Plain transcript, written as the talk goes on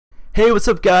Hey, what's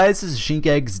up guys, this is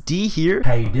ShinkEggsD here.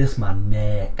 Hey, this my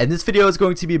neck. And this video is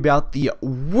going to be about the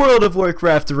World of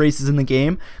Warcraft races in the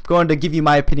game. I'm going to give you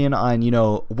my opinion on,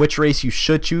 which race you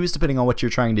should choose depending on what you're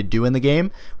trying to do in the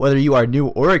game, whether you are new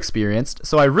or experienced.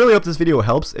 So I really hope this video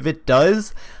helps. If it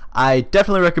does, I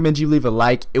definitely recommend you leave a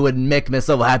like. It would make me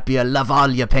so happy. I love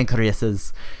all your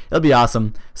pancreases. It'll be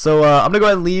awesome. So I'm gonna go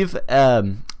ahead and leave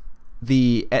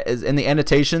in the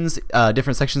annotations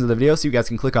different sections of the video so you guys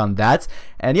can click on that.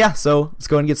 And yeah, so let's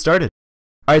go ahead and get started.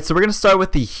 Alright, so we're gonna start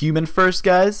with the human first,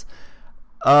 guys.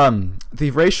 The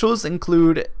racials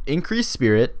include increased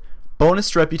spirit,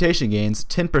 bonus reputation gains,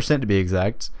 10% to be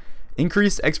exact,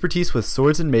 increased expertise with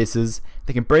swords and maces.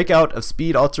 They can break out of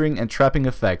speed altering and trapping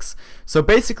effects. So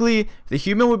basically the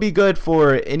human would be good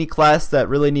for any class that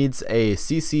really needs a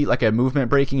CC, like a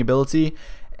movement breaking ability.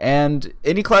 And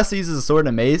any class that uses a sword and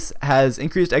a mace has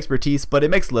increased expertise, but it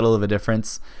makes little of a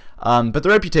difference. But the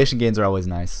reputation gains are always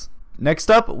nice. Next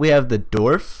up, we have the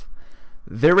dwarf.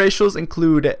 Their racials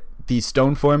include the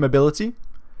stone form ability.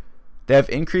 They have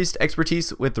increased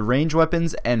expertise with range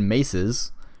weapons and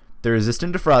maces. They're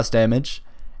resistant to frost damage.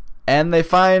 And they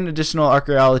find additional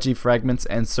archaeology fragments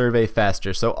and survey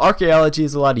faster. So archaeology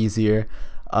is a lot easier.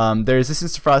 Their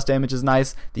resistance to frost damage is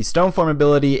nice. The stone form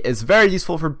ability is very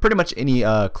useful for pretty much any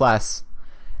class,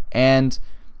 and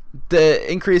the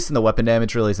increase in the weapon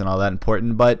damage really isn't all that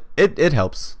important, but it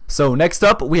helps. So next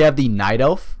up we have the night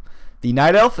elf. The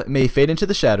night elf may fade into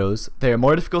the shadows. They are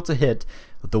more difficult to hit.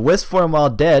 The wisp form while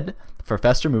dead for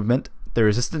faster movement. They're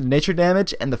resistant to nature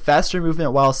damage and the faster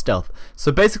movement while stealth.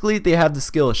 So basically they have the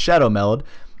skill Shadow Meld,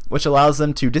 which allows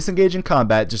them to disengage in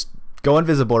combat, just go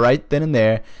invisible right then and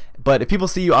there. But if people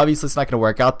see you, obviously it's not going to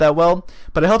work out that well,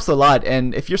 but it helps a lot.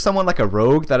 And if you're someone like a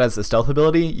rogue that has a stealth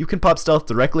ability, you can pop stealth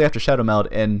directly after Shadow Meld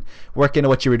and work into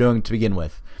what you were doing to begin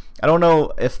with. I don't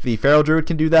know if the Feral Druid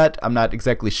can do that, I'm not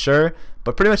exactly sure,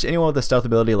 but pretty much anyone with a stealth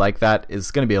ability like that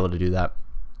is going to be able to do that.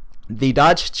 The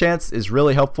dodge chance is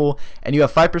really helpful, and you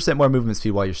have 5% more movement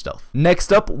speed while you're stealth.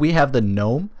 Next up, we have the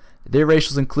gnome. Their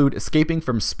racials include escaping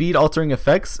from speed altering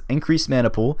effects, increased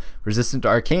mana pool, resistant to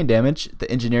arcane damage, the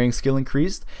engineering skill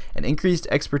increased, and increased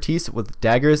expertise with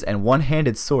daggers and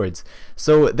one-handed swords.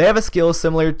 So they have a skill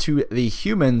similar to the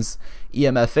humans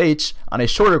EMFH on a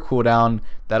shorter cooldown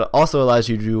that also allows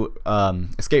you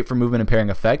to escape from movement impairing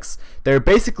effects. They're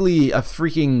basically a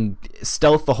freaking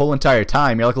stealth the whole entire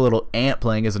time. You're like a little ant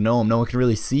playing as a gnome. No one can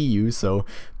really see you, so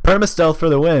perma stealth for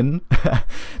the win.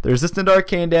 The resistant to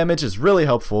arcane damage is really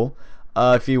helpful.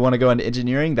 If you want to go into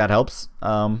engineering, that helps.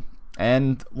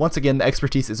 And once again, the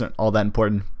expertise isn't all that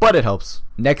important, but it helps.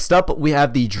 Next up, we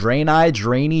have the Drainy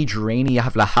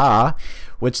Havlaha,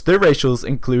 which their racials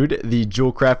include the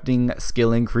jewel crafting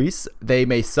skill increase. They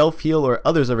may self-heal or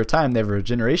others over time. They have a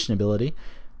regeneration ability.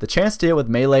 The chance to hit with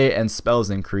melee and spells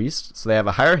increased, so they have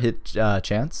a higher hit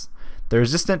chance. They're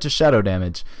resistant to shadow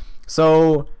damage.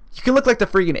 So you can look like the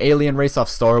freaking alien race off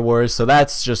Star Wars, so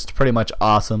that's just pretty much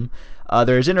awesome.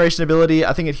 Their regeneration ability,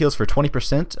 I think it heals for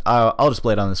 20%. I'll just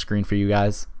play it on the screen for you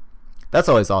guys. That's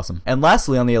always awesome. And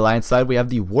lastly, on the Alliance side, we have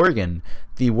the Worgen.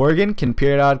 The Worgen can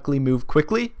periodically move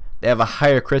quickly. They have a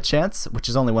higher crit chance, which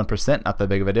is only 1%, not that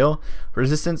big of a deal.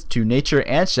 Resistance to nature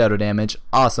and shadow damage,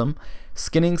 awesome.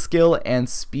 Skinning skill and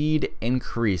speed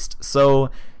increased.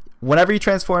 So whenever you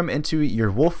transform into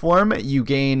your wolf form, you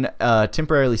gain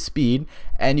temporarily speed,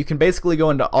 and you can basically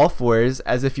go into all fours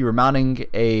as if you were mounting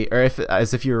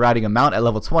as if you were riding a mount at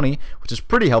level 20, which is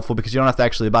pretty helpful because you don't have to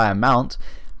actually buy a mount.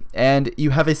 And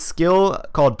you have a skill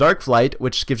called Dark Flight,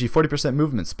 which gives you 40%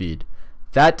 movement speed.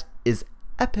 That is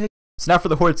epic. So now for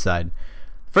the horde side.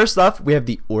 First off, we have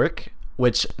the Orc,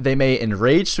 which they may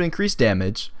enrage to increase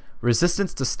damage,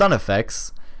 resistance to stun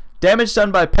effects, damage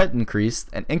done by pet increased,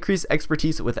 and increased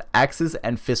expertise with axes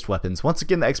and fist weapons. Once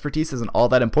again, the expertise isn't all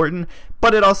that important,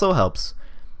 but it also helps.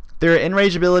 Their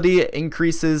enrage ability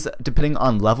increases depending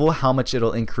on level how much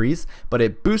it'll increase, but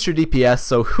it boosts your DPS,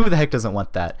 so who the heck doesn't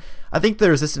want that? I think the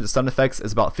resistance to stun effects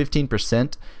is about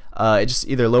 15%. It just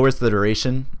either lowers the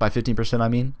duration by 15%, I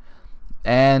mean.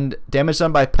 And damage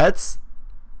done by pets,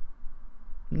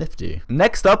 nifty.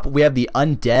 Next up, we have the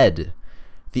Undead.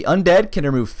 The Undead can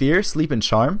remove fear, sleep, and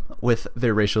charm with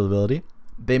their racial ability.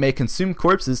 They may consume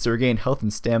corpses to regain health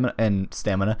and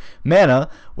mana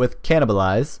with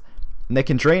cannibalize. And they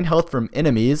can drain health from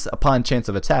enemies upon chance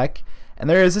of attack. And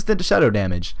they're resistant to shadow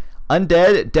damage.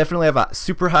 Undead definitely have a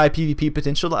super high PvP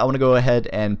potential. I want to go ahead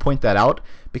and point that out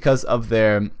because of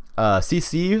their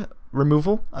CC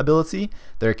removal ability,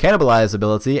 their cannibalize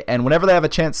ability, and whenever they have a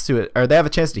chance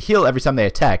to heal every time they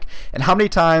attack. And how many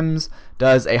times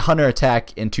does a hunter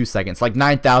attack in 2 seconds? Like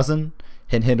 9,000?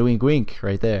 Hint hint wink wink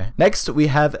right there. Next we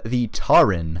have the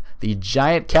Tauren, the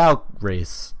giant cow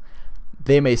race.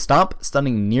 They may stomp,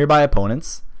 stunning nearby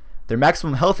opponents. Their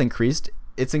maximum health increased.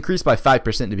 It's increased by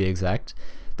 5% to be exact.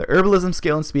 The herbalism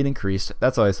scale and speed increased.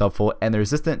 That's always helpful. And they're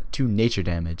resistant to nature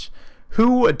damage.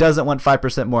 Who doesn't want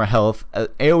 5% more health,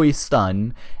 AoE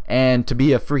stun, and to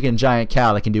be a freaking giant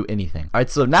cow that can do anything? Alright,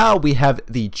 so now we have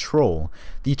the Troll.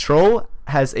 The Troll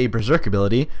has a Berserk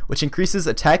ability, which increases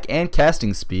attack and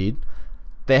casting speed.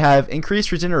 They have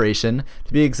increased regeneration.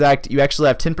 To be exact, you actually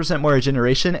have 10% more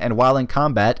regeneration, and while in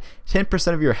combat,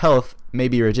 10% of your health may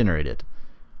be regenerated.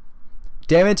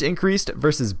 Damage increased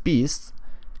versus beasts.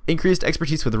 Increased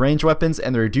expertise with ranged weapons,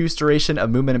 and the reduced duration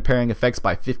of movement impairing effects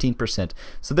by 15%.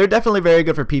 So they're definitely very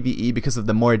good for PvE because of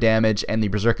the more damage and the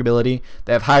Berserk ability.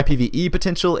 They have high PvE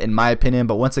potential in my opinion,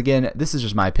 but once again, this is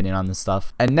just my opinion on this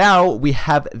stuff. And now we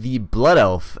have the Blood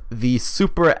Elf, the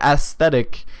super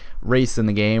aesthetic race in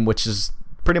the game, which is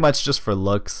pretty much just for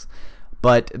looks.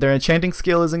 But their enchanting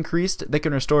skill is increased. They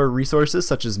can restore resources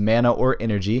such as mana or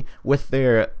energy with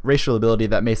their racial ability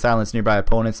that may silence nearby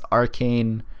opponents.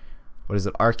 Arcane... What is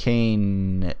it?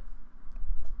 Arcane...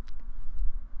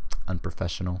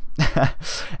 Unprofessional.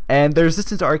 And they're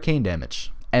resistant to arcane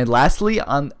damage. And lastly,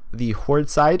 on the Horde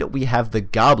side, we have the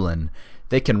Goblin.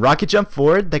 They can rocket jump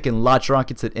forward. They can launch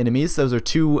rockets at enemies. Those are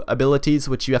two abilities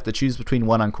which you have to choose between,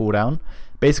 one on cooldown.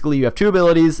 Basically, you have two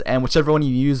abilities, and whichever one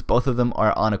you use, both of them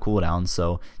are on a cooldown,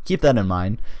 so keep that in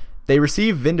mind. They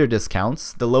receive vendor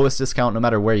discounts, the lowest discount no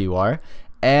matter where you are.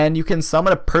 And you can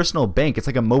summon a personal bank. It's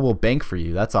like a mobile bank for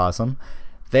you. That's awesome.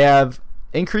 They have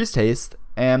increased haste,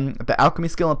 and the alchemy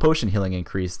skill and potion healing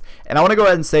increased. And I want to go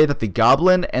ahead and say that the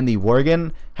Goblin and the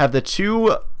Worgen have the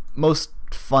two most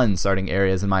fun starting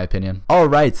areas in my opinion.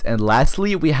 Alright, and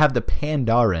lastly we have the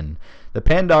Pandaren. The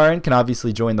Pandaren can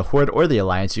obviously join the Horde or the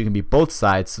Alliance. You can be both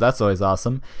sides, so that's always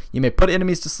awesome. You may put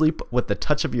enemies to sleep with the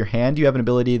touch of your hand. You have an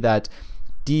ability that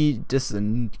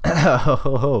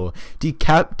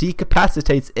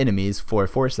decapacitates enemies for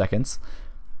 4 seconds.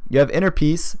 You have inner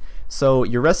peace, so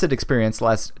your rested experience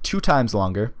lasts 2 times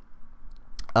longer.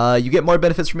 You get more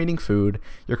benefits from eating food.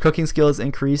 Your cooking skill is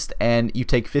increased, and you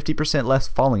take 50% less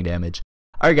falling damage.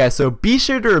 Alright guys, so be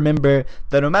sure to remember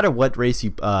that no matter what race you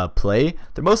play,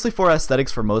 they're mostly for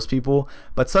aesthetics for most people,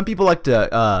 but some people like to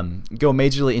go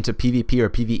majorly into PvP or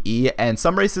PvE, and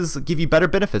some races give you better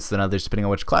benefits than others depending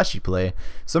on which class you play.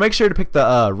 So make sure to pick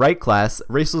the right class.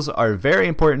 Races are very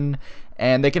important,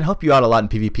 and they can help you out a lot in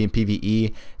PvP and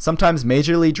PvE, sometimes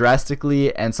majorly,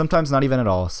 drastically, and sometimes not even at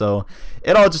all. So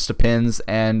it all just depends,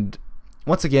 and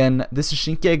once again, this is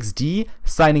ShinkXD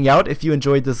signing out. If you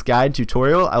enjoyed this guide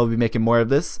tutorial, I will be making more of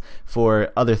this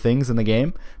for other things in the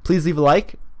game. Please leave a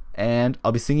like, and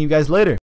I'll be seeing you guys later.